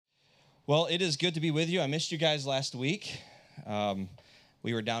Well, it is good to be with you. I missed you guys last week. Um,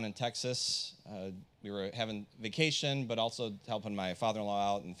 we were down in Texas. We were having vacation, but also helping my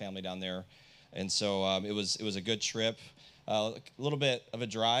father-in-law out and family down there. And so it was a good trip. A little bit of a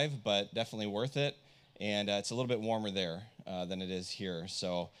drive, but definitely worth it. And it's a little bit warmer there than it is here.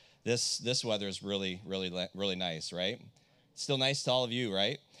 So this weather is really nice, right? Still nice to all of you,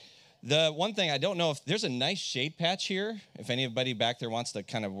 right? The one thing I don't know if there's a nice shade patch here. If anybody back there wants to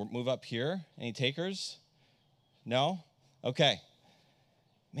kind of move up here. Any takers? No? Okay.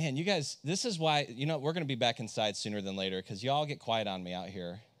 Man, you guys, this is why, we're going to be back inside sooner than later because you all get quiet on me out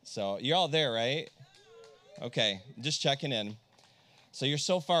here. So you're all there, right? Okay, just checking in. So you're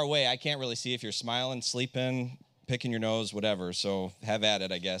so far away, I can't really see if you're smiling, sleeping, picking your nose, whatever. So have at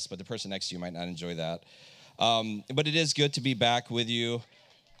it, I guess. But the person next to you might not enjoy that. But it is good to be back with you.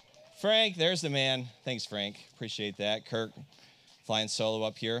 Frank, there's the man. Thanks, Frank. Appreciate that. Kirk, flying solo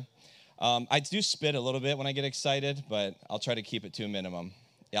up here. I do spit a little bit when I get excited, but I'll try to keep it to a minimum.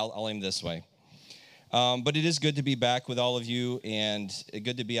 I'll aim this way. But it is good to be back with all of you, and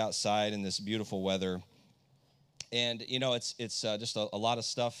good to be outside in this beautiful weather. And, it's just a lot of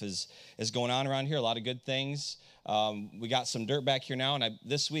stuff is going on around here, a lot of good things. We got some dirt back here now, and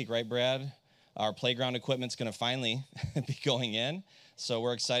this week, right, Brad? Our playground equipment's going to finally be going in. So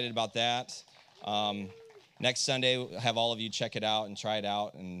we're excited about that. Next Sunday, we'll have all of you check it out and try it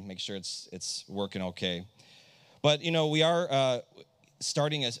out and make sure it's working okay. But, we are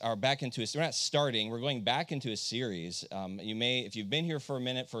starting back into we're not starting, we're going back into a series. If you've been here for a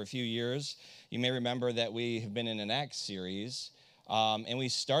minute, for a few years, you may remember that we have been in an Acts series. And we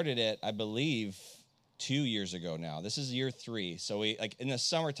started it, I believe, 2 years ago now. This is year 3. So we in the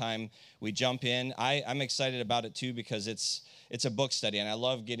summertime, we jump in. I'm excited about it too because it's a book study, and I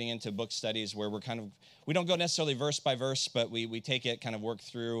love getting into book studies where we don't go necessarily verse by verse, but we take it, kind of work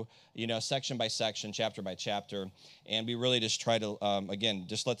through, section by section, chapter by chapter, and we really just try to, again,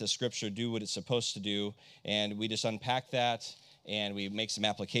 just let the scripture do what it's supposed to do, and we just unpack that, and we make some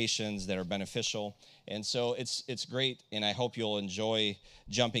applications that are beneficial. And so it's great, and I hope you'll enjoy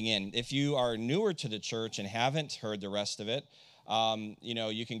jumping in. If you are newer to the church and haven't heard the rest of it,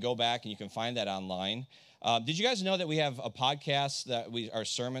 you can go back and you can find that online. Did you guys know that we have a podcast our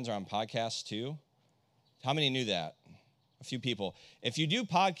sermons are on podcasts too? How many knew that? A few people. If you do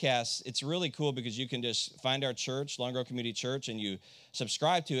podcasts, it's really cool because you can just find our church, Long Grove Community Church, and you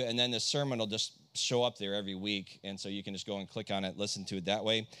subscribe to it, and then the sermon will just show up there every week, and so you can just go and click on it, listen to it that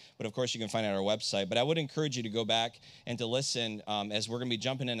way. But of course, you can find it on our website. But I would encourage you to go back and to listen as we're going to be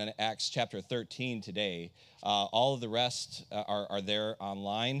jumping in on Acts chapter 13 today. All of the rest are there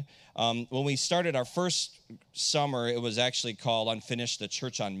online. When we started our first summer, it was actually called Unfinished, the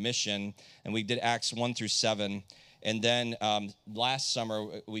Church on Mission, and we did Acts 1 through 7. And then last summer,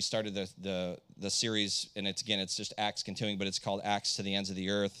 we started the series, and it's just Acts continuing, but it's called Acts to the Ends of the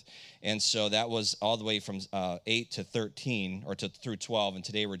Earth. And so that was all the way from 8 to 13, or through 12, and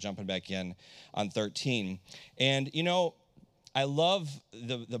today we're jumping back in on 13. And, I love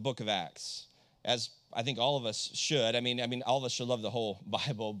the book of Acts, as I think all of us should. I mean, all of us should love the whole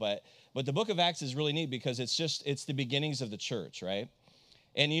Bible, but the book of Acts is really neat because it's the beginnings of the church, right?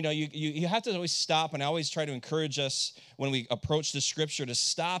 And, you have to always stop, and I always try to encourage us when we approach the scripture to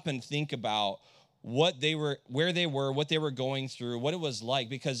stop and think about where they were, what they were going through, what it was like.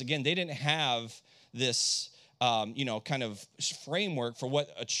 Because, again, they didn't have this, kind of framework for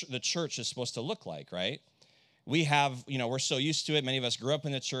what the church is supposed to look like, right? We have, we're so used to it. Many of us grew up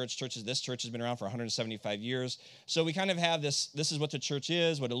in the church. This church has been around for 175 years. So we kind of have this is what the church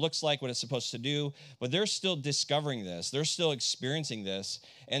is, what it looks like, what it's supposed to do. But they're still discovering this. They're still experiencing this.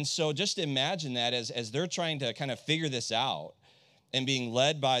 And so just imagine that as they're trying to kind of figure this out and being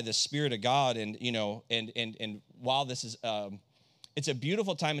led by the Spirit of God. And, and while this is, it's a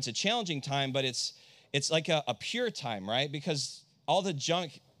beautiful time, it's a challenging time, but it's like a pure time, right? Because all the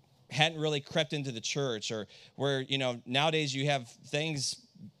junk hadn't really crept into the church, or where, nowadays you have things,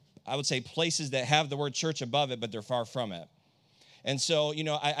 I would say places that have the word church above it, but they're far from it. And so,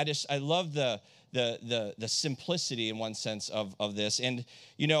 I love the simplicity in one sense of this. And,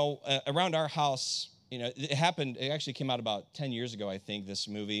 around our house, it actually came out about 10 years ago, I think, this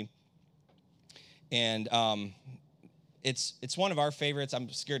movie. And it's one of our favorites. I'm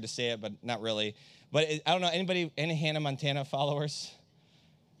scared to say it, but not really. But I don't know, any Hannah Montana followers?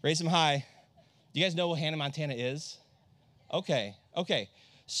 Raise them high. Do you guys know what Hannah Montana is? Okay.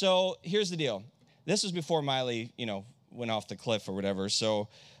 So here's the deal. This was before Miley, went off the cliff or whatever. So,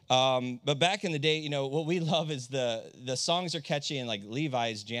 but back in the day, what we love is the songs are catchy, and like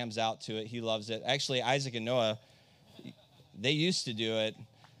Levi's jams out to it. He loves it. Actually, Isaac and Noah, they used to do it.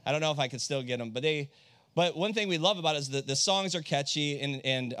 I don't know if I could still get them, but one thing we love about it is the songs are catchy,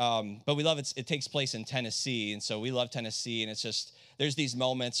 but we love it takes place in Tennessee, and so we love Tennessee, and it's just, there's these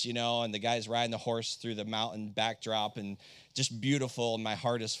moments, and the guy's riding the horse through the mountain backdrop, and just beautiful, and my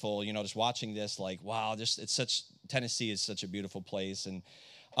heart is full, just watching this, like, wow, Tennessee is such a beautiful place, and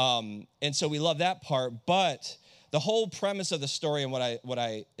so we love that part, but the whole premise of the story and what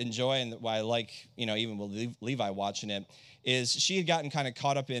I enjoy and why I like, even with Levi watching it, is she had gotten kind of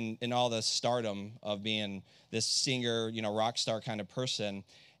caught up in all the stardom of being this singer, rock star kind of person.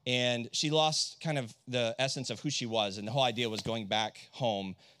 And she lost kind of the essence of who she was. And the whole idea was going back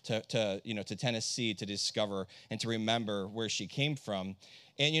home to Tennessee to discover and to remember where she came from.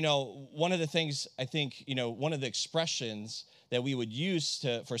 And, one of the things I think, one of the expressions that we would use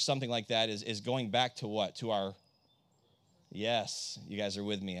for something like that is going back to what? To our, yes, you guys are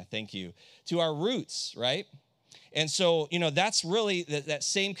with me. Thank you. To our roots, right? And so, that's really that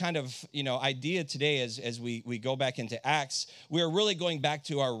same kind of, idea today as we go back into Acts. We're really going back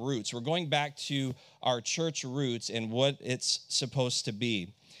to our roots. We're going back to our church roots and what it's supposed to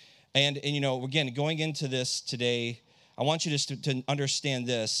be. And again, going into this today, I want you to understand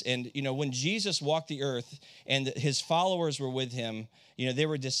this. And, when Jesus walked the earth and his followers were with him, they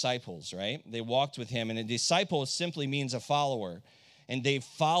were disciples, right? They walked with him. And a disciple simply means a follower. And they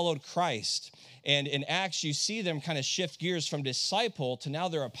followed Christ. And in Acts, you see them kind of shift gears from disciple to now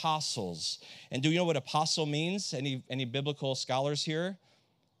they're apostles. And do you know what apostle means? Any biblical scholars here?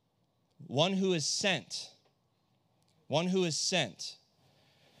 One who is sent. One who is sent.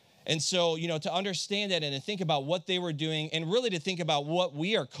 And so, to understand that and to think about what they were doing and really to think about what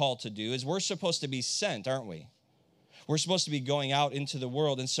we are called to do is we're supposed to be sent, aren't we? We're supposed to be going out into the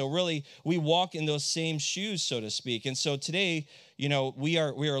world. And so really, we walk in those same shoes, so to speak. And so today, we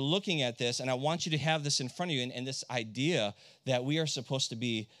are looking at this, and I want you to have this in front of you and this idea that we are supposed to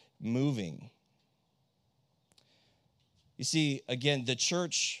be moving. You see, again, the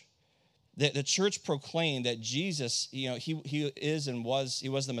church proclaimed that Jesus, he is and was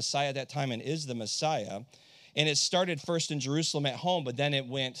the Messiah at that time and is the Messiah. And it started first in Jerusalem at home, but then it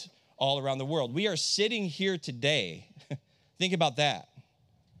went all around the world. We are sitting here today. Think about that.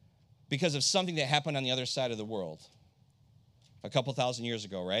 Because of something that happened on the other side of the world a couple thousand years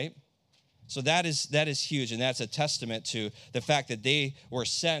ago, right? So that is huge, and that's a testament to the fact that they were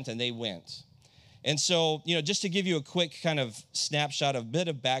sent and they went. And so, just to give you a quick kind of snapshot, a bit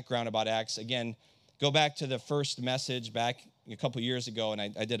of background about Acts, again, go back to the first message back a couple years ago, and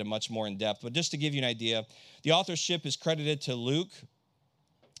I did a much more in-depth. But just to give you an idea, the authorship is credited to Luke.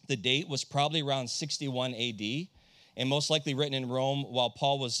 The date was probably around 61 AD, and most likely written in Rome while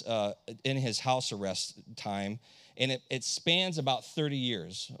Paul was in his house arrest time. And it spans about 30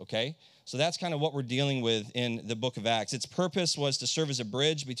 years, okay? So that's kind of what we're dealing with in the book of Acts. Its purpose was to serve as a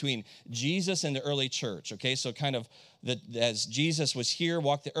bridge between Jesus and the early church, okay? So kind of as Jesus was here,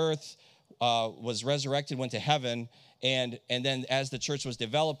 walked the earth, was resurrected, went to heaven, and then as the church was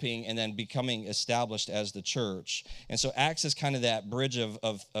developing and then becoming established as the church. And so Acts is kind of that bridge of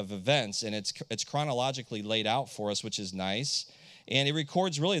events, and it's chronologically laid out for us, which is nice. And it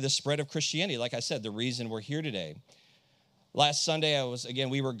records really the spread of Christianity. Like I said, the reason we're here today. Last Sunday,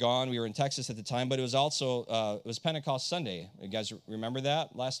 we were gone. We were in Texas at the time, but it was also, it was Pentecost Sunday. You guys remember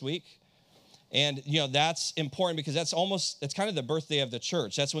that last week? And, that's important because that's kind of the birthday of the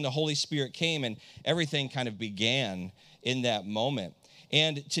church. That's when the Holy Spirit came and everything kind of began in that moment.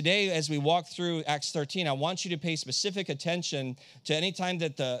 And today, as we walk through Acts 13, I want you to pay specific attention to any time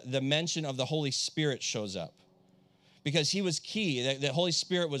that the mention of the Holy Spirit shows up. Because he was key. The Holy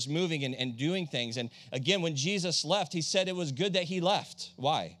Spirit was moving and doing things. And again, when Jesus left, he said it was good that he left.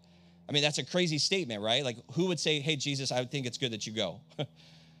 Why? I mean, that's a crazy statement, right? Like, who would say, hey, Jesus, I would think it's good that you go.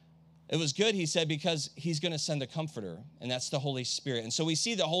 It was good, he said, because he's going to send a comforter, and that's the Holy Spirit. And so we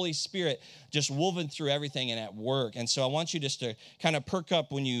see the Holy Spirit just woven through everything and at work. And so I want you just to kind of perk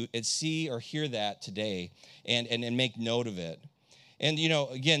up when you see or hear that today and make note of it. And,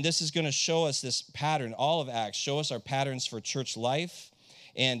 again, this is going to show us this pattern, all of Acts, show us our patterns for church life.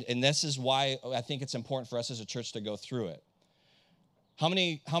 And this is why I think it's important for us as a church to go through it. How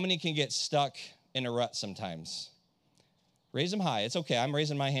many can get stuck in a rut sometimes? Raise them high. It's okay. I'm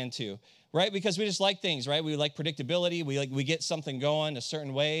raising my hand too, right? Because we just like things, right? We like predictability. We get something going a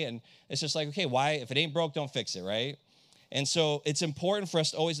certain way. And it's just like, okay, why? If it ain't broke, don't fix it, right? And so it's important for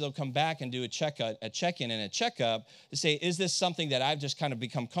us to always, though, come back and do a check-in and a checkup to say, is this something that I've just kind of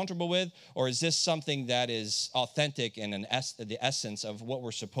become comfortable with, or is this something that is authentic and the essence of what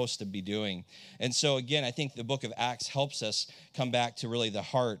we're supposed to be doing? And so, again, I think the book of Acts helps us come back to really the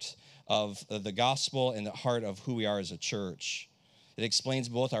heart of the gospel and the heart of who we are as a church. It explains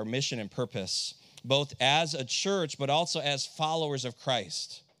both our mission and purpose, both as a church, but also as followers of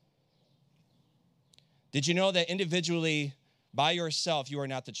Christ. Did you know that individually, by yourself, you are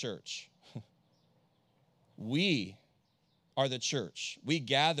not the church? We are the church. We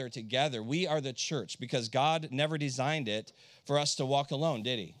gather together. We are the church because God never designed it for us to walk alone,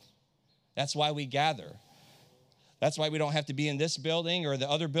 did he? That's why we gather. That's why we don't have to be in this building or the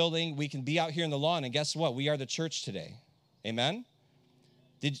other building. We can be out here in the lawn, and guess what? We are the church today. Amen?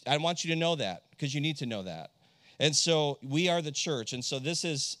 I want you to know that because you need to know that. And so we are the church. And so this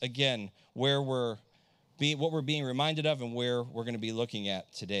is, again, where what we're being reminded of and where we're going to be looking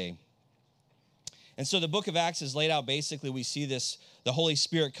at today. And so the book of Acts is laid out. Basically, we see this, the Holy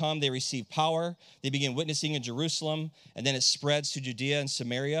Spirit come, they receive power, they begin witnessing in Jerusalem, and then it spreads to Judea and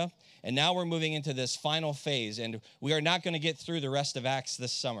Samaria. And now we're moving into this final phase, and we are not going to get through the rest of Acts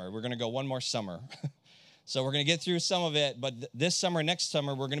this summer. We're going to go one more summer. So we're going to get through some of it, but this summer, next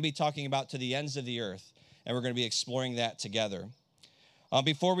summer, we're going to be talking about to the ends of the earth, and we're going to be exploring that together.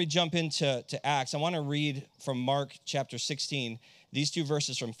 Before we jump into Acts, I want to read from Mark chapter 16, these two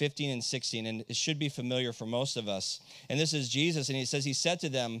verses from 15 and 16, and it should be familiar for most of us. And this is Jesus, and he says, he said to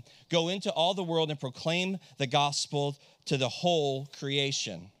them, "Go into all the world and proclaim the gospel to the whole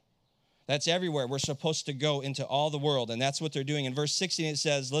creation." That's everywhere. We're supposed to go into all the world, and that's what they're doing. In verse 16, it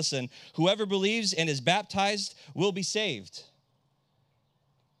says, listen, "Whoever believes and is baptized will be saved."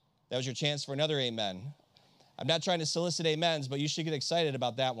 That was your chance for another amen. I'm not trying to solicit amens, but you should get excited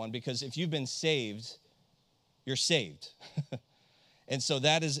about that one because if you've been saved, you're saved. And so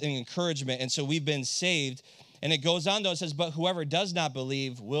that is an encouragement. And so we've been saved. And it goes on, though, it says, "But whoever does not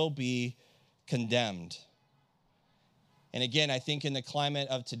believe will be condemned." And again, I think in the climate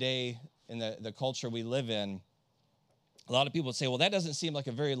of today, in the culture we live in, a lot of people say, well, that doesn't seem like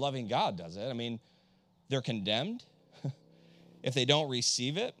a very loving God, does it? I mean, they're condemned if they don't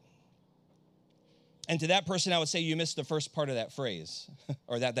receive it. And to that person, I would say you missed the first part of that phrase,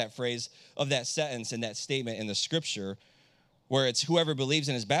 or that phrase of that sentence and that statement in the scripture, where it's whoever believes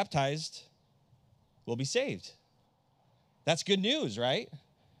and is baptized will be saved. That's good news, right?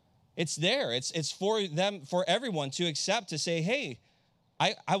 It's there. It's for them, for everyone to accept, to say, hey,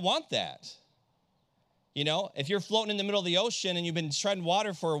 I want that. You know, if you're floating in the middle of the ocean and you've been treading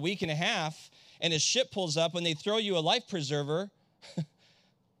water for a week and a half and a ship pulls up and they throw you a life preserver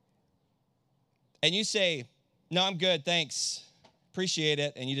and you say, "No, I'm good, thanks, appreciate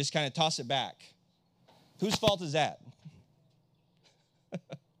it," and you just kind of toss it back. Whose fault is that?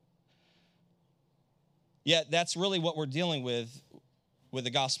 Yet that's really what we're dealing with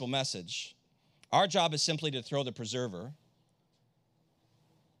the gospel message. Our job is simply to throw the preserver.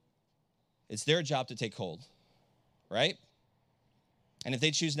 It's their job to take hold, right? And if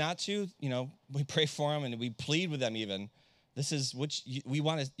they choose not to, we pray for them and we plead with them even. This is which we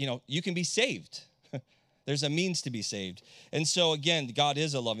want to, you can be saved. There's a means to be saved. And so again, God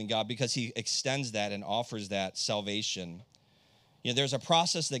is a loving God because he extends that and offers that salvation. There's a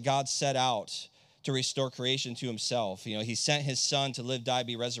process that God set out to restore creation to himself. He sent his son to live, die,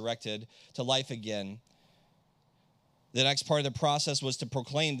 be resurrected to life again. The next part of the process was to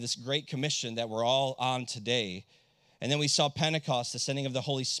proclaim this great commission that we're all on today. And then we saw Pentecost, the sending of the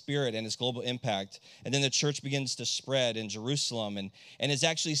Holy Spirit and its global impact. And then the church begins to spread in Jerusalem and is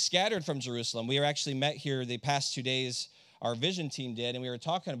actually scattered from Jerusalem. We were actually met here the past 2 days, our vision team did, and we were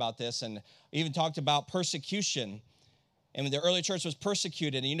talking about this and even talked about persecution. And when the early church was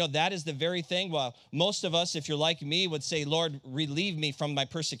persecuted, and that is the very thing, well, most of us, if you're like me, would say, "Lord, relieve me from my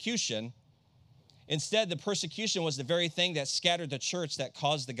persecution." Instead, the persecution was the very thing that scattered the church that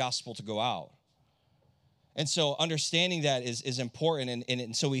caused the gospel to go out. And so understanding that is important.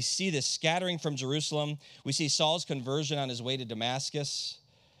 And so we see this scattering from Jerusalem. We see Saul's conversion on his way to Damascus.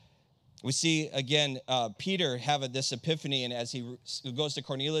 We see, again, Peter have this epiphany, and as he goes to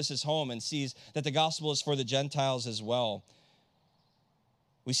Cornelius' home and sees that the gospel is for the Gentiles as well.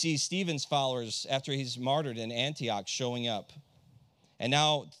 We see Stephen's followers, after he's martyred in Antioch, showing up. And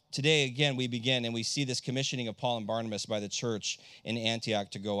now, today, again, we begin, and we see this commissioning of Paul and Barnabas by the church in Antioch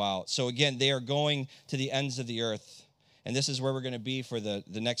to go out. So again, they are going to the ends of the earth, and this is where we're going to be for the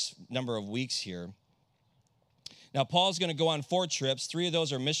next number of weeks here. Now, Paul's going to go on 4 trips. 3 of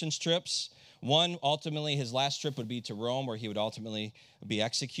those are missions trips. One, ultimately, his last trip would be to Rome, where he would ultimately be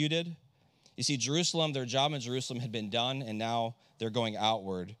executed. You see, Jerusalem, their job in Jerusalem had been done, and now they're going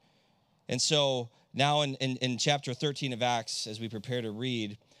outward. And so now in chapter 13 of Acts, as we prepare to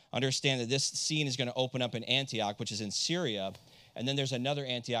read, understand that this scene is going to open up in Antioch, which is in Syria, and then there's another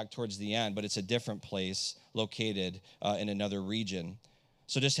Antioch towards the end, but it's a different place located in another region.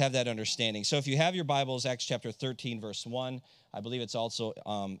 So just have that understanding. So if you have your Bibles, Acts chapter 13, verse 1, I believe it's also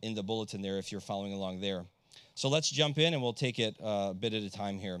in the bulletin there if you're following along there. So let's jump in and we'll take it a bit at a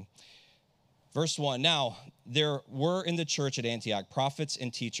time here. Verse 1, now there were in the church at Antioch prophets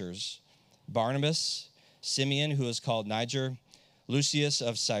and teachers, Barnabas, Simeon, who is called Niger, Lucius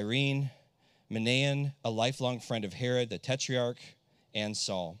of Cyrene, Manaen, a lifelong friend of Herod, the Tetrarch, and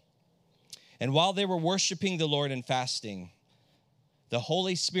Saul. And while they were worshiping the Lord and fasting, the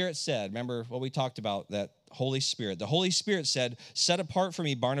Holy Spirit said, remember what we talked about, that Holy Spirit. The Holy Spirit said, set apart for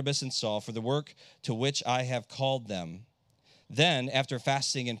me Barnabas and Saul for the work to which I have called them. Then, after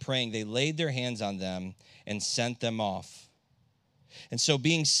fasting and praying, they laid their hands on them and sent them off. And so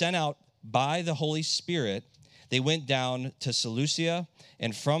being sent out by the Holy Spirit, they went down to Seleucia,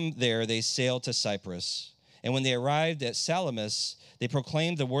 and from there they sailed to Cyprus. And when they arrived at Salamis, they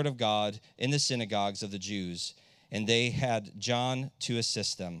proclaimed the word of God in the synagogues of the Jews, and they had John to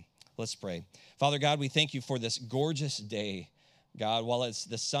assist them. Let's pray. Father God, we thank you for this gorgeous day. God, while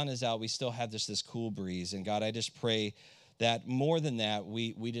the sun is out, we still have this cool breeze. And God, I just pray that more than that,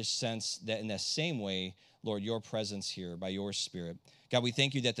 we just sense that in the same way, Lord, your presence here by your Spirit. God, we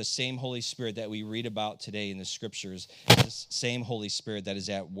thank you that the same Holy Spirit that we read about today in the scriptures is the same Holy Spirit that is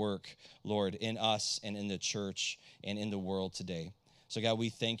at work, Lord, in us and in the church and in the world today. So, God, we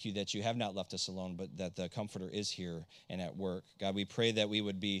thank you that you have not left us alone, but that the Comforter is here and at work. God, we pray that we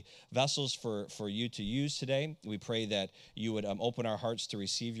would be vessels for you to use today. We pray that you would open our hearts to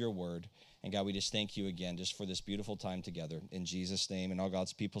receive your word. And, God, we just thank you again just for this beautiful time together. In Jesus' name, and all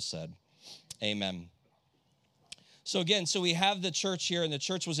God's people said, amen. So again, we have the church here, and the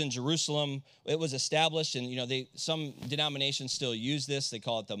church was in Jerusalem. It was established, and some denominations still use this. They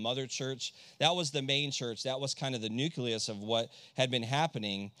call it the mother church. That was the main church. That was kind of the nucleus of what had been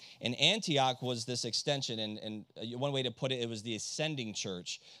happening. And Antioch was this extension, and one way to put it, it was the ascending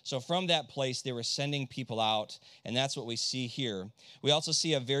church. So from that place, they were sending people out, and that's what we see here. We also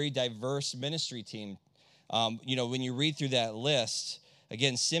see a very diverse ministry team. When you read through that list,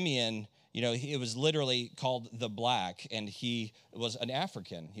 again, Simeon, it was literally called the Black, and he was an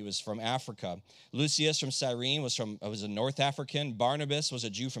African. He was from Africa. Lucius from Cyrene was a North African. Barnabas was a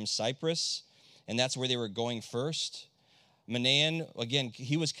Jew from Cyprus, and that's where they were going first. Manaen, again,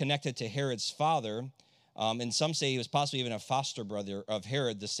 he was connected to Herod's father, and some say he was possibly even a foster brother of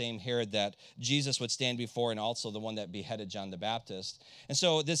Herod, the same Herod that Jesus would stand before, and also the one that beheaded John the Baptist.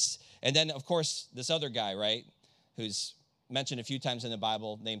 And then, of course, this other guy, right, who's mentioned a few times in the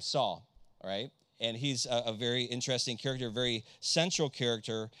Bible, named Saul. All right, and he's a very interesting character, very central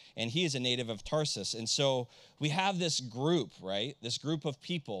character, and he is a native of Tarsus. And so we have this group, right, this group of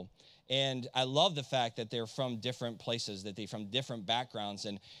people, and I love the fact that they're from different places, that they're from different backgrounds,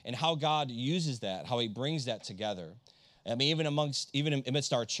 and how God uses that, how he brings that together. I mean, even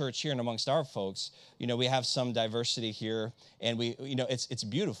amidst our church here and amongst our folks, we have some diversity here, and it's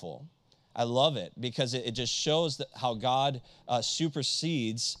beautiful. I love it because it just shows how God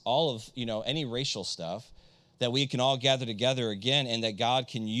supersedes all of, any racial stuff, that we can all gather together again and that God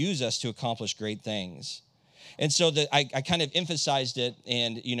can use us to accomplish great things. And so I kind of emphasized it,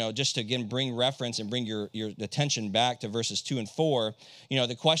 and, just to, again, bring reference and bring your attention back to verses 2 and 4,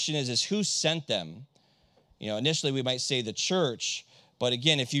 the question is who sent them? Initially we might say the church. But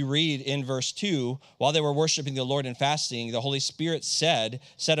again, if you read in verse 2, while they were worshiping the Lord and fasting, the Holy Spirit said,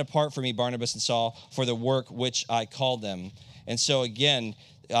 set apart for me Barnabas and Saul for the work which I called them. And so again,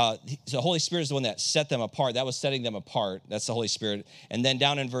 the Holy Spirit is the one that set them apart. That was setting them apart. That's the Holy Spirit. And then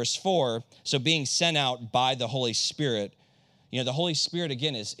down in verse 4, so being sent out by the Holy Spirit, the Holy Spirit,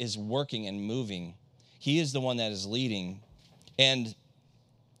 again, is working and moving. He is the one that is leading. And,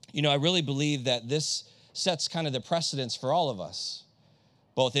 I really believe that this sets kind of the precedence for all of us,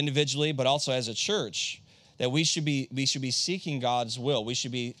 both individually, but also as a church, that we should be seeking God's will. We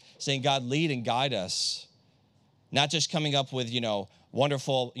should be saying, God, lead and guide us, not just coming up with,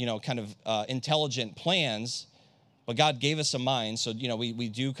 wonderful, kind of intelligent plans, but God gave us a mind. So, we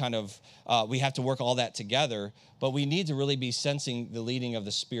do kind of, we have to work all that together, but we need to really be sensing the leading of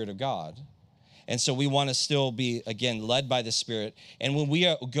the Spirit of God. And so we want to still be, again, led by the Spirit. And when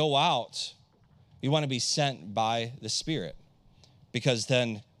we go out, we want to be sent by the Spirit, because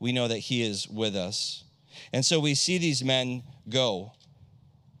then we know that he is with us. And so we see these men go.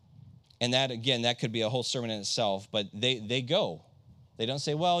 And that, again, that could be a whole sermon in itself, but they go. They don't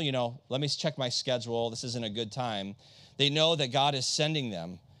say, well, let me check my schedule. This isn't a good time. They know that God is sending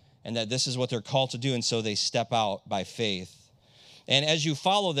them and that this is what they're called to do, and so they step out by faith. And as you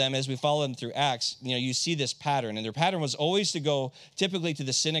follow them, as we follow them through Acts, you see this pattern. And their pattern was always to go typically to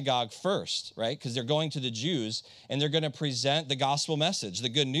the synagogue first, right? Because they're going to the Jews, and they're going to present the gospel message, the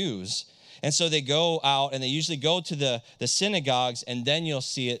good news. And so they go out, and they usually go to the synagogues, and then you'll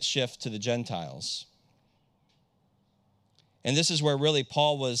see it shift to the Gentiles. And this is where really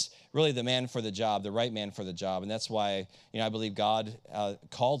Paul was really the man for the job, the right man for the job. And that's why, I believe God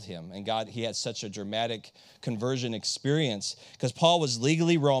called him. And he had such a dramatic conversion experience. Because Paul was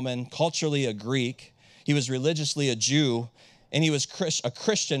legally Roman, culturally a Greek. He was religiously a Jew. And he was a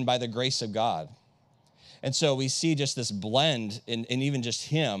Christian by the grace of God. And so we see just this blend in even just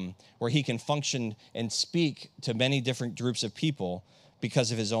him, where he can function and speak to many different groups of people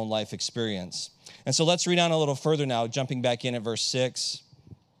because of his own life experience. And so let's read on a little further now, jumping back in at verse 6.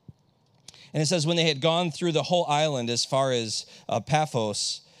 And it says, when they had gone through the whole island as far as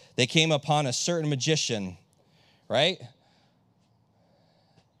Paphos, they came upon a certain magician, right?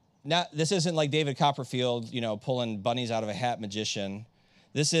 Now, this isn't like David Copperfield, pulling bunnies out of a hat magician.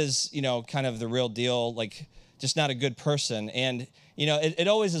 This is, kind of the real deal, like just not a good person. And, it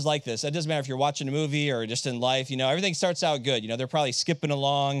always is like this. It doesn't matter if you're watching a movie or just in life, everything starts out good. They're probably skipping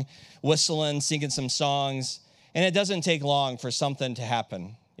along, whistling, singing some songs, and it doesn't take long for something to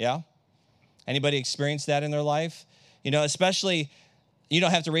happen, yeah? Anybody experience that in their life? Especially, you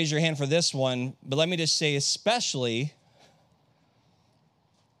don't have to raise your hand for this one, but let me just say especially,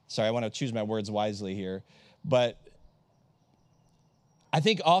 sorry, I want to choose my words wisely here, but I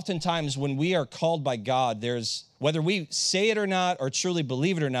think oftentimes when we are called by God, whether we say it or not or truly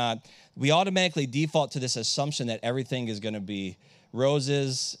believe it or not, we automatically default to this assumption that everything is going to be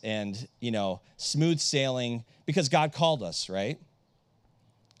roses and, smooth sailing because God called us, right?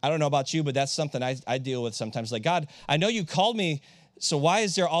 I don't know about you, but that's something I deal with sometimes. Like, God, I know you called me, so why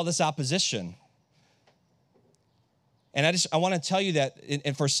is there all this opposition? And I want to tell you that,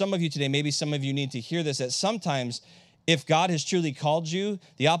 and for some of you today, maybe some of you need to hear this, that sometimes if God has truly called you,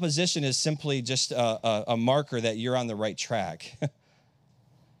 the opposition is simply just a marker that you're on the right track.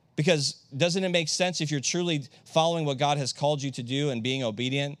 Because doesn't it make sense if you're truly following what God has called you to do and being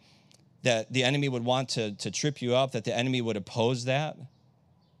obedient, that the enemy would want to trip you up, that the enemy would oppose that?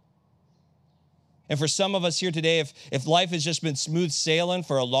 And for some of us here today, if life has just been smooth sailing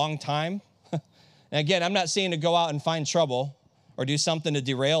for a long time, and again, I'm not saying to go out and find trouble or do something to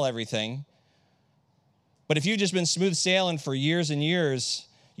derail everything, but if you've just been smooth sailing for years and years,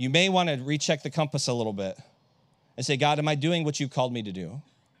 you may want to recheck the compass a little bit and say, God, am I doing what you called me to do?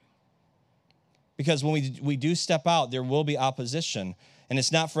 Because when we do step out, there will be opposition. And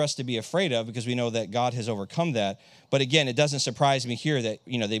it's not for us to be afraid of because we know that God has overcome that. But again, it doesn't surprise me here that,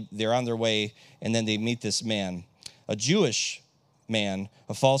 they're on their way and then they meet this man, a Jewish man,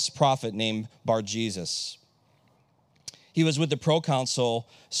 a false prophet named Bar-Jesus. He was with the proconsul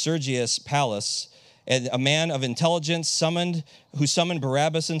Sergius Paulus, and a man of intelligence who summoned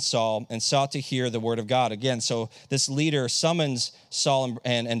Barabbas and Saul and sought to hear the word of God. Again, so this leader summons Saul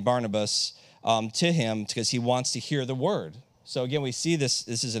and Barnabas to him because he wants to hear the word. So again, we see this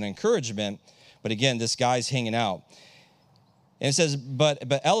is an encouragement, but again, this guy's hanging out. And it says, but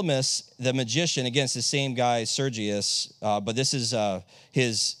Elymas, the magician, again, it's the same guy, Sergius, but this is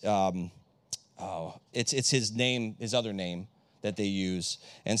it's his name, his other name that they use.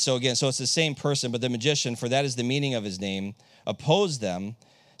 And so again, so it's the same person, but the magician, for that is the meaning of his name, opposed them,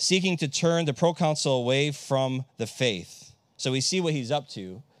 seeking to turn the proconsul away from the faith. So we see what he's up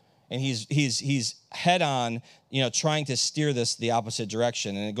to, and he's head on, trying to steer this the opposite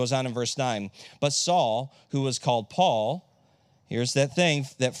direction. And it goes on in verse 9. But Saul, who was called Paul, here's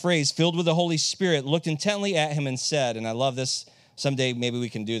that phrase, filled with the Holy Spirit, looked intently at him and said, and I love this, someday maybe we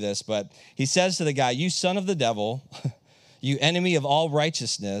can do this, but he says to the guy, you son of the devil, you enemy of all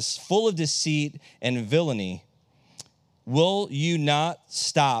righteousness, full of deceit and villainy, will you not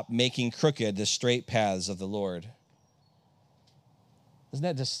stop making crooked the straight paths of the Lord? Isn't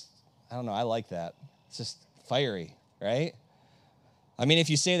that just, I don't know, I like that. It's just fiery, right? I mean,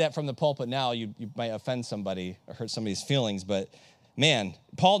 if you say that from the pulpit now, you might offend somebody or hurt somebody's feelings, but man,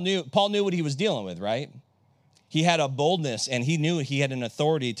 Paul knew what he was dealing with, right? He had a boldness, and he knew he had an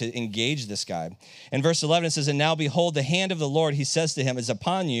authority to engage this guy. In verse 11, it says, and now behold, the hand of the Lord, he says to him, is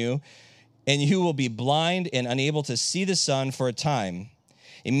upon you, and you will be blind and unable to see the sun for a time.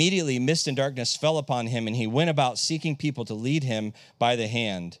 Immediately, mist and darkness fell upon him, and he went about seeking people to lead him by the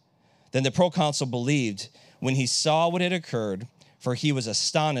hand. Then the proconsul believed when he saw what had occurred, for he was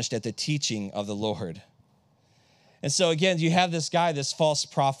astonished at the teaching of the Lord. And so again, you have this guy, this false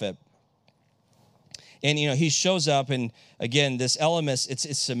prophet. And, he shows up, and again, this Elymas, it's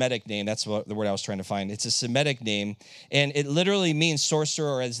a Semitic name. That's the word I was trying to find. It's a Semitic name, and it literally means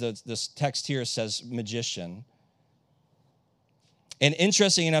sorcerer, or as this text here says, magician. And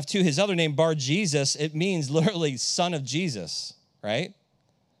interesting enough, too, his other name, Bar-Jesus, it means literally son of Jesus, right?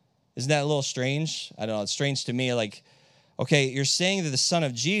 Isn't that a little strange? I don't know. It's strange to me. Like, okay, you're saying that the son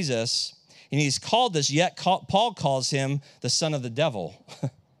of Jesus, and he's called this, yet Paul calls him the son of the devil.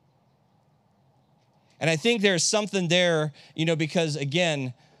 And I think there's something there, because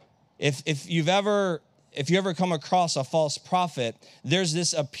again, if you ever come across a false prophet, there's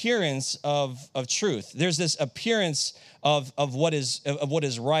this appearance of truth. There's this appearance of what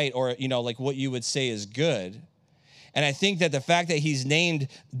is right, or like what you would say is good. And I think that the fact that he's named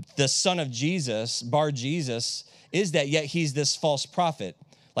the son of Jesus, Bar Jesus, is that yet he's this false prophet.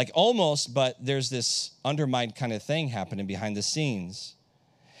 Like almost, but there's this undermined kind of thing happening behind the scenes.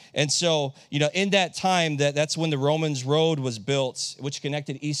 And so, in that time, that's when the Romans road was built, which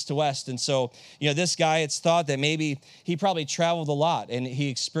connected east to west. And so, this guy, it's thought that maybe he probably traveled a lot and he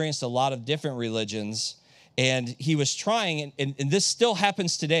experienced a lot of different religions. And he was trying, and this still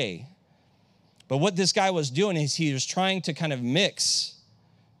happens today. But what this guy was doing is he was trying to kind of mix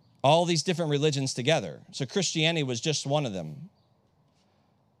all these different religions together. So Christianity was just one of them.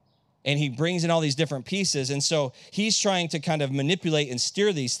 And he brings in all these different pieces. And so he's trying to kind of manipulate and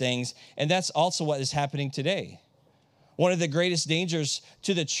steer these things. And that's also what is happening today. One of the greatest dangers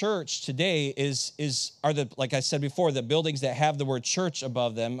to the church today are like I said before, the buildings that have the word church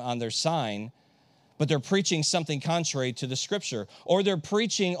above them on their sign, but they're preaching something contrary to the scripture, or they're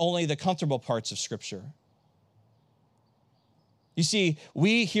preaching only the comfortable parts of scripture. You see,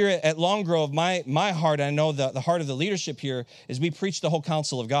 we here at Long Grove, my heart, I know the heart of the leadership here, is we preach the whole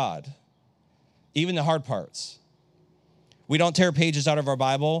counsel of God, even the hard parts. We don't tear pages out of our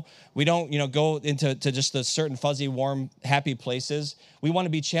Bible. We don't, go into just the certain fuzzy, warm, happy places. We want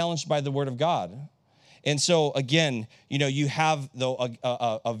to be challenged by the word of God. And so, again, you have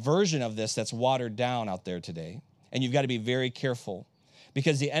a version of this that's watered down out there today, and you've got to be very careful.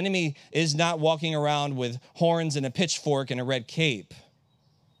 Because the enemy is not walking around with horns and a pitchfork and a red cape.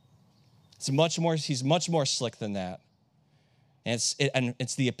 He's much more slick than that. And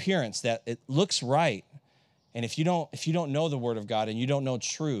it's the appearance that it looks right. And if you don't know the word of God and you don't know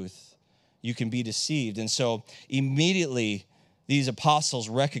truth, you can be deceived. And so immediately these apostles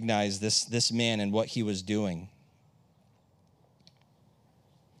recognized this man and what he was doing.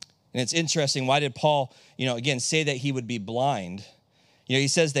 And it's interesting, why did Paul, again, say that he would be blind? He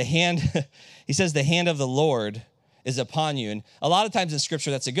says the hand of the Lord is upon you. And a lot of times in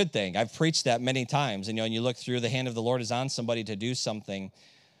scripture, that's a good thing. I've preached that many times. And, and you look through, the hand of the Lord is on somebody to do something.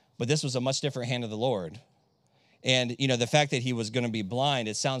 But this was a much different hand of the Lord. And, the fact that he was going to be blind,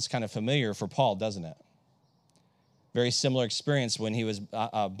 it sounds kind of familiar for Paul, doesn't it? Very similar experience when he was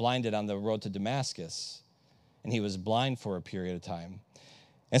blinded on the road to Damascus. And he was blind for a period of time.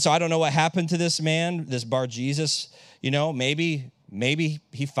 And so I don't know what happened to this man, this Bar Jesus. Maybe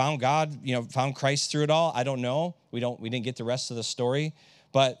he found God, found Christ through it all. I don't know. We didn't get the rest of the story.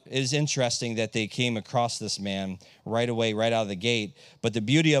 But it is interesting that they came across this man right away, right out of the gate. But the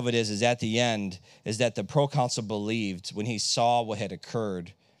beauty of it is at the end, is that the proconsul believed when he saw what had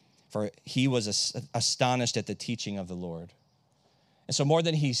occurred, for he was astonished at the teaching of the Lord. And so more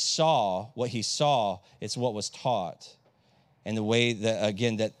than what he saw, it's what was taught. And the way that,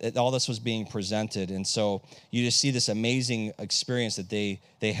 again, that all this was being presented. And so you just see this amazing experience that they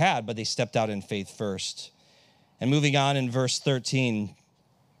had, but they stepped out in faith first. And moving on in verse 13,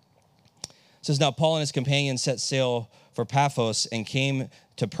 it says, now Paul and his companions set sail for Paphos and came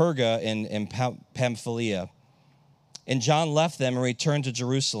to Perga in Pamphylia. And John left them and returned to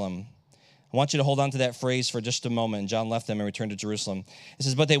Jerusalem. I want you to hold on to that phrase for just a moment. John left them and returned to Jerusalem. It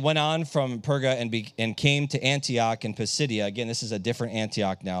says, but they went on from Perga and came to Antioch in Pisidia. Again, this is a different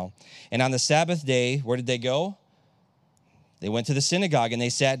Antioch now. And on the Sabbath day, where did they go? They went to the synagogue and they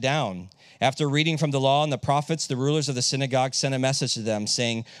sat down. After reading from the law and the prophets, the rulers of the synagogue sent a message to them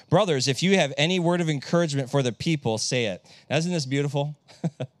saying, brothers, if you have any word of encouragement for the people, say it. Now, isn't this beautiful?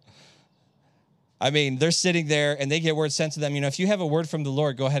 I mean, they're sitting there and they get word sent to them. If you have a word from the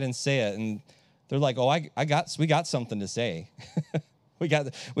Lord, go ahead and say it. And they're like, oh, we got something to say. we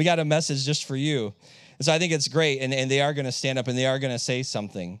got a message just for you. And so I think it's great. And they are going to stand up and they are going to say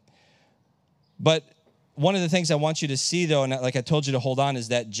something. But one of the things I want you to see, though, and like I told you to hold on, is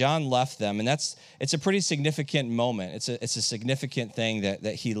that John left them. And it's a pretty significant moment. It's a significant thing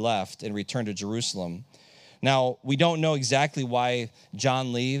that he left and returned to Jerusalem. Now, we don't know exactly why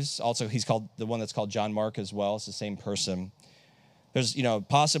John leaves. Also, he's called the one that's called John Mark as well. It's the same person. There's,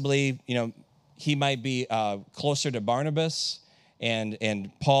 possibly, he might be closer to Barnabas,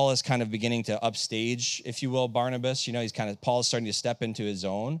 and Paul is kind of beginning to upstage, if you will, Barnabas. Paul is starting to step into his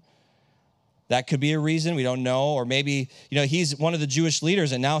own. That could be a reason. We don't know. Or maybe, he's one of the Jewish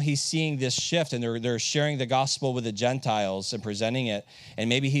leaders, and now he's seeing this shift, and they're sharing the gospel with the Gentiles and presenting it. And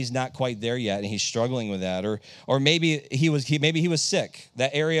maybe he's not quite there yet, and he's struggling with that. Or maybe he was sick.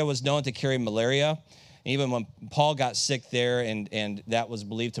 That area was known to carry malaria. And even when Paul got sick there, and that was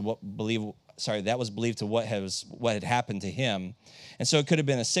believed to what had happened to him. And so it could have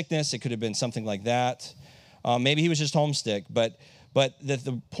been a sickness. It could have been something like that. Maybe he was just homesick, but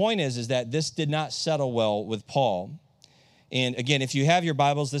the point is that this did not settle well with Paul. And again, if you have your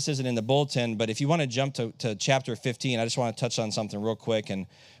Bibles, this isn't in the bulletin, but if you want to jump to chapter 15, I just want to touch on something real quick, and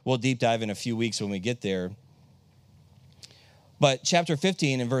we'll deep dive in a few weeks when we get there. But chapter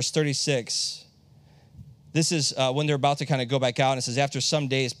 15 and verse 36, this is when they're about to kind of go back out. And it says, after some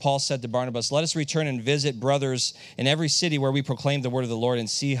days, Paul said to Barnabas, let us return and visit brothers in every city where we proclaim the word of the Lord and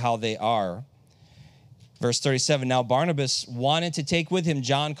see how they are. Verse 37, now Barnabas wanted to take with him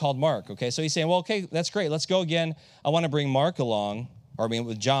John called Mark. Okay, so he's saying, well, okay, that's great. Let's go again. I want to bring Mark along,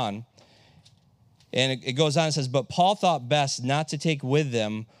 with John. And it goes on and says, but Paul thought best not to take with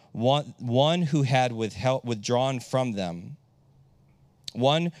them one who had withdrawn from them.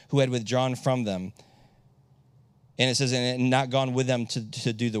 One who had withdrawn from them. And it says, and not gone with them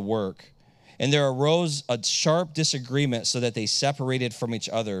to do the work. And there arose a sharp disagreement so that they separated from each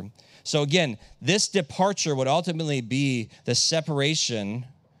other. So again, this departure would ultimately be the separation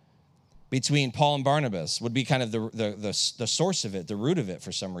between Paul and Barnabas, would be kind of the source of it, the root of it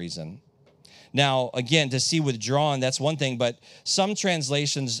for some reason. Now, again, to see withdrawn, that's one thing, but some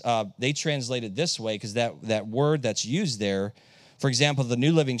translations, they translate it this way, because that word that's used there, for example, the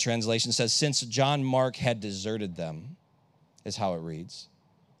New Living Translation says, since John Mark had deserted them, is how it reads.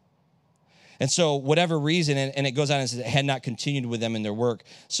 And so whatever reason, and it goes on and says, had not continued with them in their work.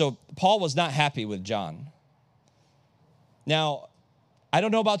 So Paul was not happy with John. Now, I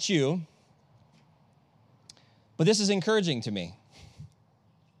don't know about you, but this is encouraging to me.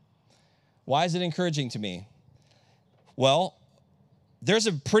 Why is it encouraging to me? Well, there's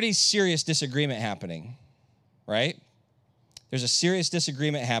a pretty serious disagreement happening, right? There's a serious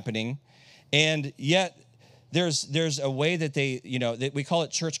disagreement happening, and yet there's a way that that we call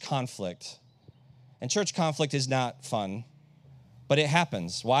it church conflict. And church conflict is not fun, but it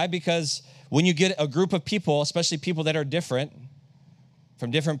happens. Why? Because when you get a group of people, especially people that are different, from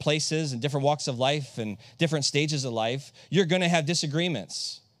different places and different walks of life and different stages of life, you're going to have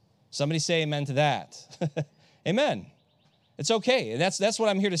disagreements. Somebody say amen to that. Amen. It's okay. And that's what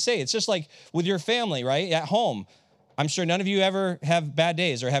I'm here to say. It's just like with your family, right? At home. I'm sure none of you ever have bad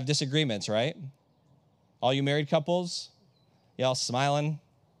days or have disagreements, right? All you married couples, y'all smiling.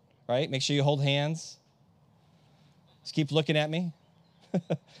 Right? Make sure you hold hands. Just keep looking at me.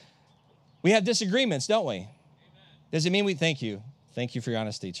 We have disagreements, don't we? Amen. Does it mean we thank you? Thank you for your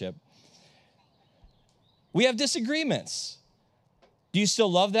honesty, Chip. We have disagreements. Do you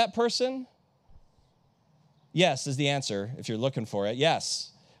still love that person? Yes is the answer if you're looking for it.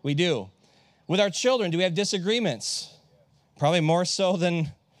 Yes, we do. With our children, do we have disagreements? Probably more so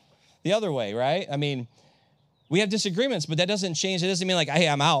than the other way, right? I mean, we have disagreements, but that doesn't change. It doesn't mean like, hey,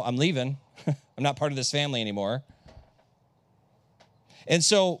 I'm out, I'm leaving. I'm not part of this family anymore. And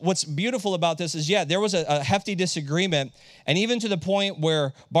so what's beautiful about this is, there was a hefty disagreement, and even to the point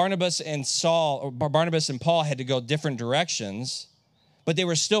where Barnabas and Paul had to go different directions, but they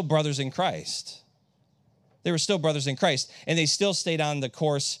were still brothers in Christ. They were still brothers in Christ, and they still stayed on the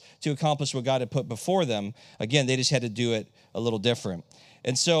course to accomplish what God had put before them. Again, they just had to do it a little different.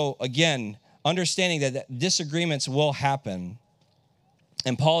 And so, again, understanding that disagreements will happen.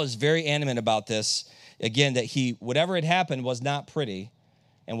 And Paul is very adamant about this. Again, that whatever had happened was not pretty.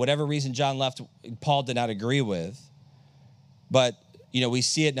 And whatever reason John left, Paul did not agree with. But, we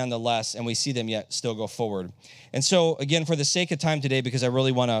see it nonetheless, and we see them yet still go forward. And so, again, for the sake of time today, because I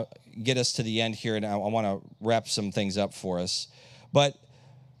really want to get us to the end here, and I want to wrap some things up for us. But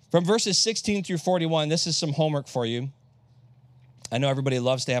from verses 16 through 41, this is some homework for you. I know everybody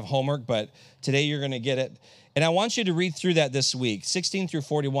loves to have homework, but today you're going to get it. And I want you to read through that this week, 16 through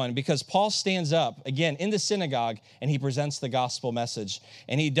 41, because Paul stands up, again, in the synagogue, and he presents the gospel message.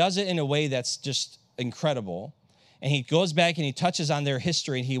 And he does it in a way that's just incredible. And he goes back and he touches on their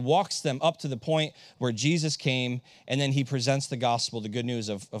history, and he walks them up to the point where Jesus came, and then he presents the gospel, the good news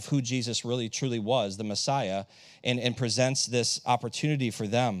of who Jesus really truly was, the Messiah, and presents this opportunity for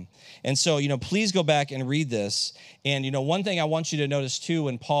them. And so, please go back and read this. And, one thing I want you to notice too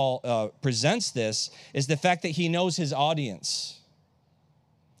when Paul presents this is the fact that he knows his audience.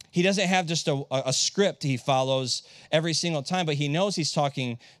 He doesn't have just a script he follows every single time, but he knows he's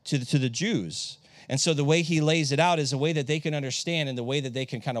talking to the Jews. And so the way he lays it out is a way that they can understand and the way that they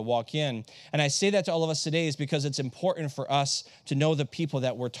can kind of walk in. And I say that to all of us today is because it's important for us to know the people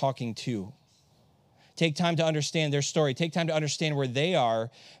that we're talking to. Take time to understand their story. Take time to understand where they are.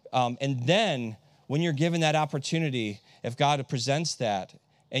 And then when you're given that opportunity, if God presents that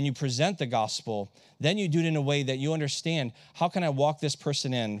and you present the gospel, then you do it in a way that you understand, how can I walk this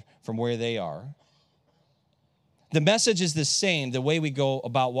person in from where they are? The message is the same. The way we go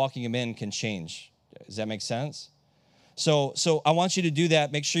about walking them in can change. Does that make sense? So I want you to do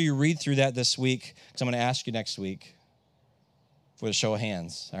that. Make sure you read through that this week, because I'm going to ask you next week for a show of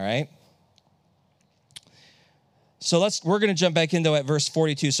hands, all right? So we're going to jump back in, though, at verse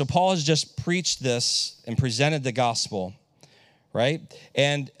 42. So Paul has just preached this and presented the gospel, right?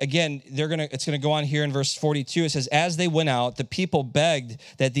 And again, it's going to go on here in verse 42. It says, as they went out, the people begged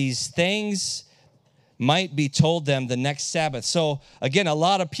that these things might be told them the next Sabbath. So again, a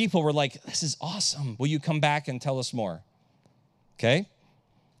lot of people were like, this is awesome. Will you come back and tell us more? Okay?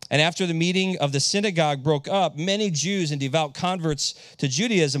 And after the meeting of the synagogue broke up, many Jews and devout converts to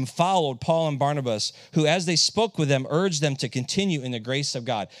Judaism followed Paul and Barnabas, who, as they spoke with them, urged them to continue in the grace of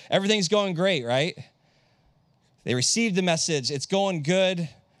God. Everything's going great, right? They received the message. It's going good.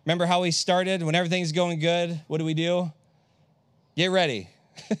 Remember how we started? When everything's going good, what do? Get ready,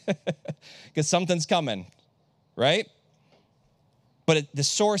 because something's coming, right? But the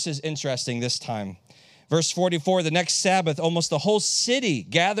source is interesting this time. Verse 44, the next Sabbath, almost the whole city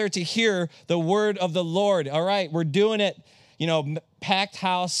gathered to hear the word of the Lord. All right, we're doing it. Packed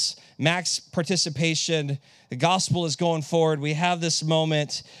house, max participation. The gospel is going forward. We have this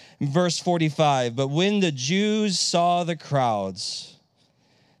moment. Verse 45, but when the Jews saw the crowds,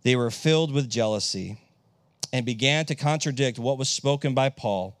 they were filled with jealousy and began to contradict what was spoken by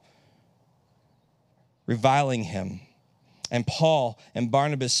Paul, reviling him. And Paul and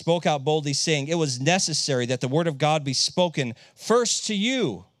Barnabas spoke out boldly, saying, it was necessary that the word of God be spoken first to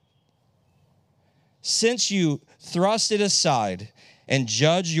you. Since you thrust it aside and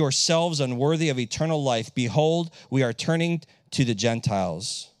judge yourselves unworthy of eternal life, behold, we are turning to the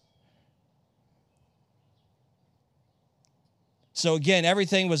Gentiles. So again,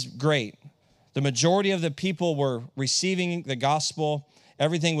 everything was great. The majority of the people were receiving the gospel.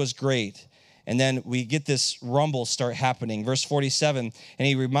 Everything was great. And then we get this rumble start happening. Verse 47, and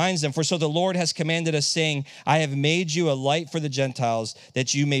he reminds them, for so the Lord has commanded us, saying, I have made you a light for the Gentiles,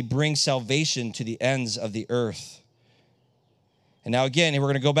 that you may bring salvation to the ends of the earth. And now again, we're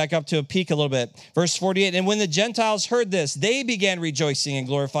going to go back up to a peak a little bit. Verse 48, and when the Gentiles heard this, they began rejoicing and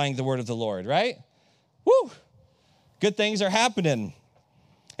glorifying the word of the Lord, right? Woo! Good things are happening.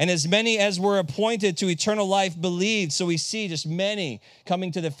 And as many as were appointed to eternal life believed. So we see just many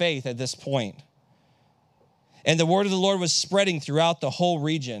coming to the faith at this point. And the word of the Lord was spreading throughout the whole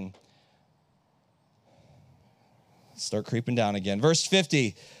region. Start creeping down again. Verse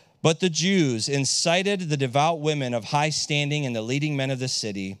 50, but the Jews incited the devout women of high standing and the leading men of the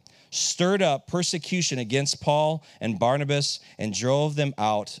city, stirred up persecution against Paul and Barnabas, and drove them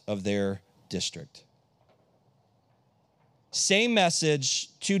out of their district. Same message,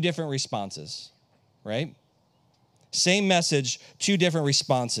 two different responses, right? Same message, two different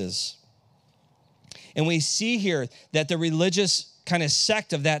responses. And we see here that the religious kind of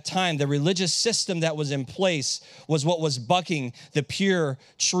sect of that time, the religious system that was in place, was what was bucking the pure,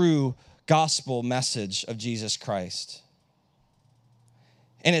 true gospel message of Jesus Christ.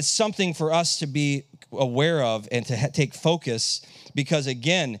 And it's something for us to be aware of and to take focus, because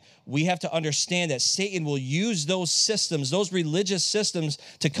again, we have to understand that Satan will use those systems, those religious systems,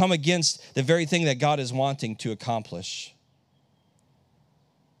 to come against the very thing that God is wanting to accomplish.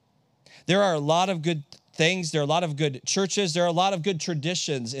 There are a lot of good things. There are a lot of good churches. There are a lot of good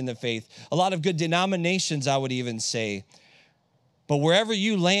traditions in the faith, a lot of good denominations, I would even say. But wherever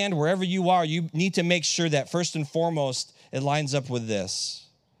you land, wherever you are, you need to make sure that first and foremost, it lines up with this.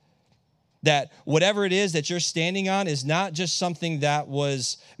 That whatever it is that you're standing on is not just something that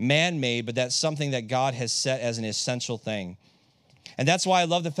was man-made, but that's something that God has set as an essential thing. And that's why I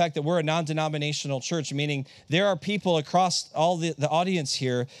love the fact that we're a non-denominational church, meaning there are people across all the audience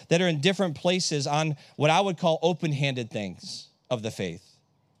here that are in different places on what I would call open-handed things of the faith.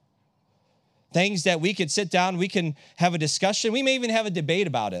 Things that we could sit down, we can have a discussion, we may even have a debate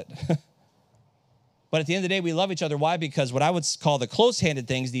about it. But at the end of the day, we love each other. Why? Because what I would call the close-handed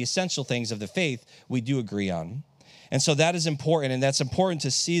things, the essential things of the faith, we do agree on. And so that is important, and that's important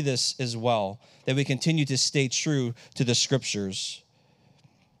to see this as well, that we continue to stay true to the scriptures.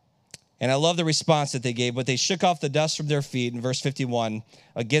 And I love the response that they gave, but they shook off the dust from their feet in verse 51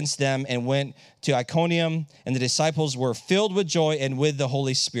 against them and went to Iconium, and the disciples were filled with joy and with the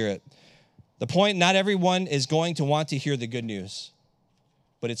Holy Spirit. The point, not everyone is going to want to hear the good news,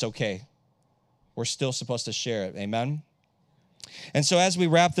 but it's okay. We're still supposed to share it. Amen? And so as we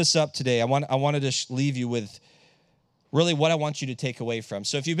wrap this up today, I wanted to leave you with really what I want you to take away from.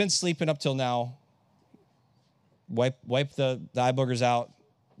 So if you've been sleeping up till now, wipe the eye boogers out.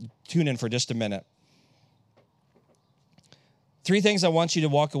 Tune in for just a minute. 3 things I want you to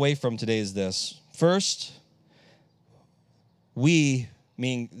walk away from today is this. First, we,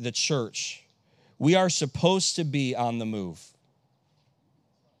 meaning the church, we are supposed to be on the move.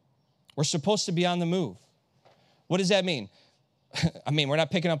 We're supposed to be on the move. What does that mean? I mean, we're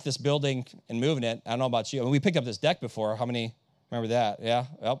not picking up this building and moving it. I don't know about you. I mean, we picked up this deck before. How many remember that? Yeah,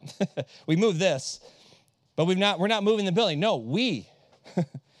 well, we moved this, but we're not moving the building. No, we,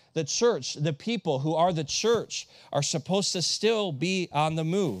 the church, the people who are the church are supposed to still be on the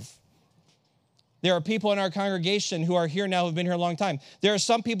move. There are people in our congregation who are here now who've been here a long time. There are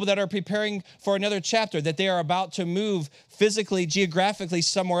some people that are preparing for another chapter, that they are about to move physically, geographically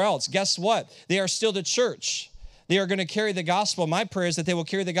somewhere else. Guess what? They are still the church. They are going to carry the gospel. My prayer is that they will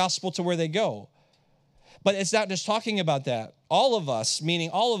carry the gospel to where they go. But it's not just talking about that. All of us,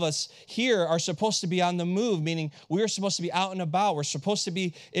 meaning all of us here, are supposed to be on the move, meaning we are supposed to be out and about. We're supposed to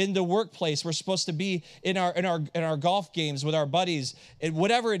be in the workplace. We're supposed to be in our golf games with our buddies, and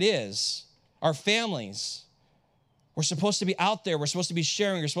whatever it is, our families. We're supposed to be out there. We're supposed to be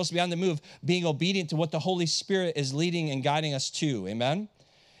sharing. We're supposed to be on the move, being obedient to what the Holy Spirit is leading and guiding us to. Amen?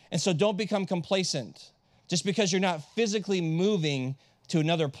 And so don't become complacent. Just because you're not physically moving to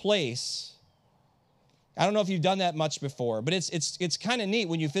another place. I don't know if you've done that much before, but it's kind of neat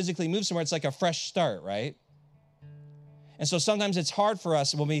when you physically move somewhere. It's like a fresh start, right? And so sometimes it's hard for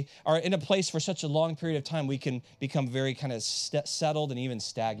us when we are in a place for such a long period of time, we can become very kind of settled and even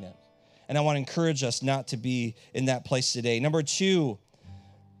stagnant. And I want to encourage us not to be in that place today. Number 2,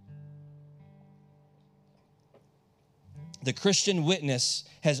 the Christian witness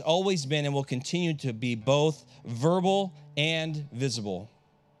has always been and will continue to be both verbal and visible.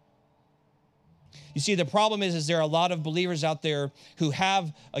 You see, the problem is there are a lot of believers out there who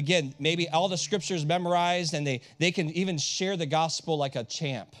have, again, maybe all the scriptures memorized, and they can even share the gospel like a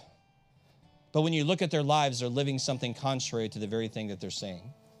champ. But when you look at their lives, they're living something contrary to the very thing that they're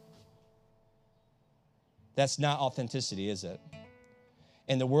saying. That's not authenticity, is it?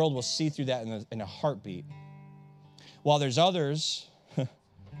 And the world will see through that in a heartbeat. While there's others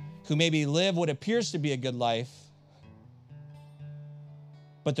who maybe live what appears to be a good life,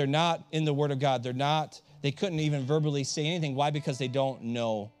 but they're not in the Word of God. They couldn't even verbally say anything. Why? Because they don't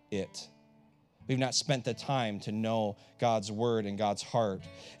know it. We've not spent the time to know God's Word and God's heart.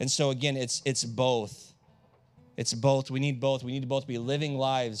 And so again, it's both. It's both. We need both. We need to both be living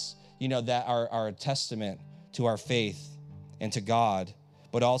lives, that are a testament to our faith and to God,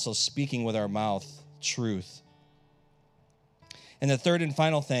 but also speaking with our mouth truth. And the third and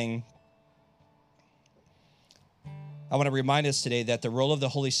final thing, I want to remind us today that the role of the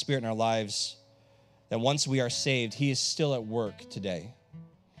Holy Spirit in our lives, that once we are saved, He is still at work today.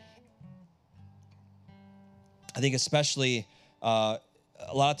 I think especially a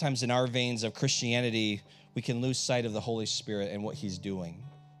lot of times in our veins of Christianity, we can lose sight of the Holy Spirit and what He's doing.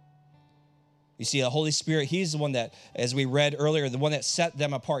 You see, the Holy Spirit, He's the one that, as we read earlier, the one that set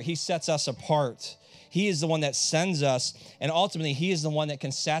them apart. He sets us apart. He is the one that sends us, and ultimately, He is the one that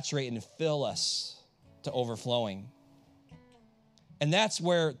can saturate and fill us to overflowing. And that's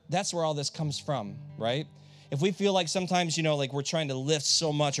where all this comes from, right? If we feel like sometimes, like we're trying to lift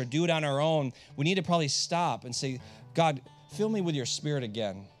so much or do it on our own, we need to probably stop and say, God, fill me with your Spirit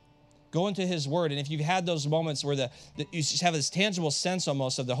again. Go into His Word. And if you've had those moments where you just have this tangible sense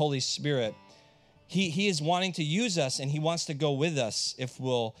almost of the Holy Spirit, He is wanting to use us, and He wants to go with us if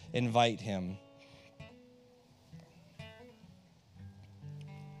we'll invite Him.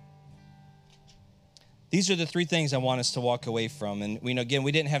 These are the 3 things I want us to walk away from. And we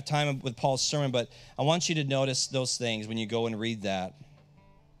didn't have time with Paul's sermon, but I want you to notice those things when you go and read that.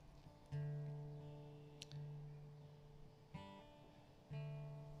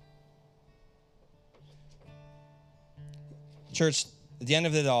 Church, at the end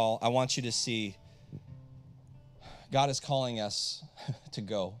of it all, I want you to see God is calling us to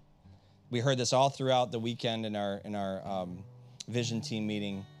go. We heard this all throughout the weekend in our vision team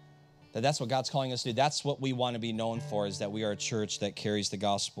meeting. That's what God's calling us to do. That's what we want to be known for, is that we are a church that carries the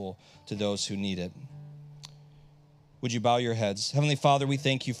gospel to those who need it. Would you bow your heads? Heavenly Father, we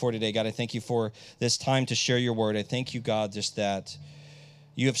thank you for today. God, I thank you for this time to share your word. I thank you, God, just that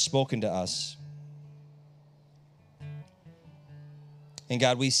you have spoken to us. And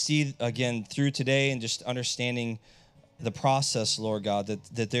God, we see again through today and just understanding the process, Lord God,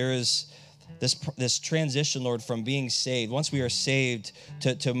 that there is this transition, Lord, from being saved, once we are saved,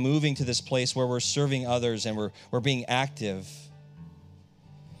 to moving to this place where we're serving others and we're being active.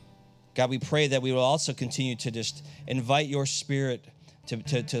 God, we pray that we will also continue to just invite your Spirit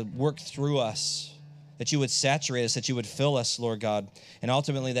to work through us, that you would saturate us, that you would fill us, Lord God, and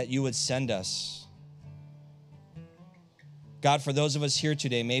ultimately that you would send us. God, for those of us here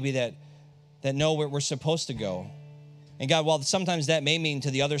today, maybe that know where we're supposed to go. And God, while sometimes that may mean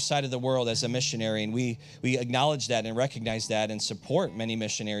to the other side of the world as a missionary, and we acknowledge that and recognize that and support many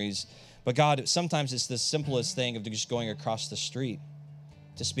missionaries, but God, sometimes it's the simplest thing of just going across the street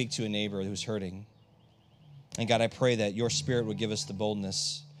to speak to a neighbor who's hurting. And God, I pray that your Spirit would give us the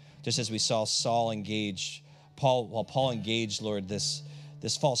boldness, just as we saw Saul engage, while Paul engaged, Lord, this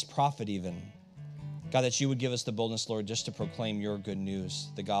false prophet even. God, that you would give us the boldness, Lord, just to proclaim your good news,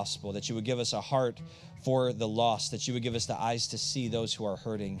 the gospel, that you would give us a heart for the lost, that you would give us the eyes to see those who are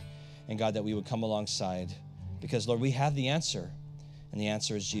hurting, and God, that we would come alongside, because, Lord, we have the answer, and the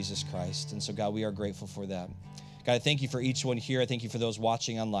answer is Jesus Christ. And so, God, we are grateful for that. God, I thank you for each one here. I thank you for those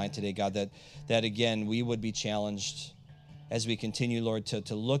watching online today, God, that again, we would be challenged as we continue, Lord,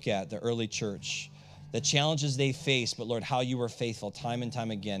 to look at the early church, the challenges they faced, but, Lord, how you were faithful time and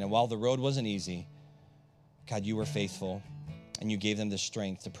time again. And while the road wasn't easy, God, you were faithful, and you gave them the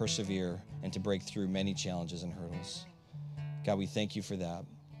strength to persevere and to break through many challenges and hurdles. God, we thank you for that.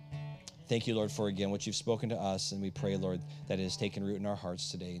 Thank you, Lord, for, again, what you've spoken to us, and we pray, Lord, that it has taken root in our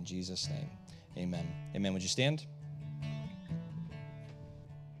hearts today. In Jesus' name, amen. Amen. Would you stand?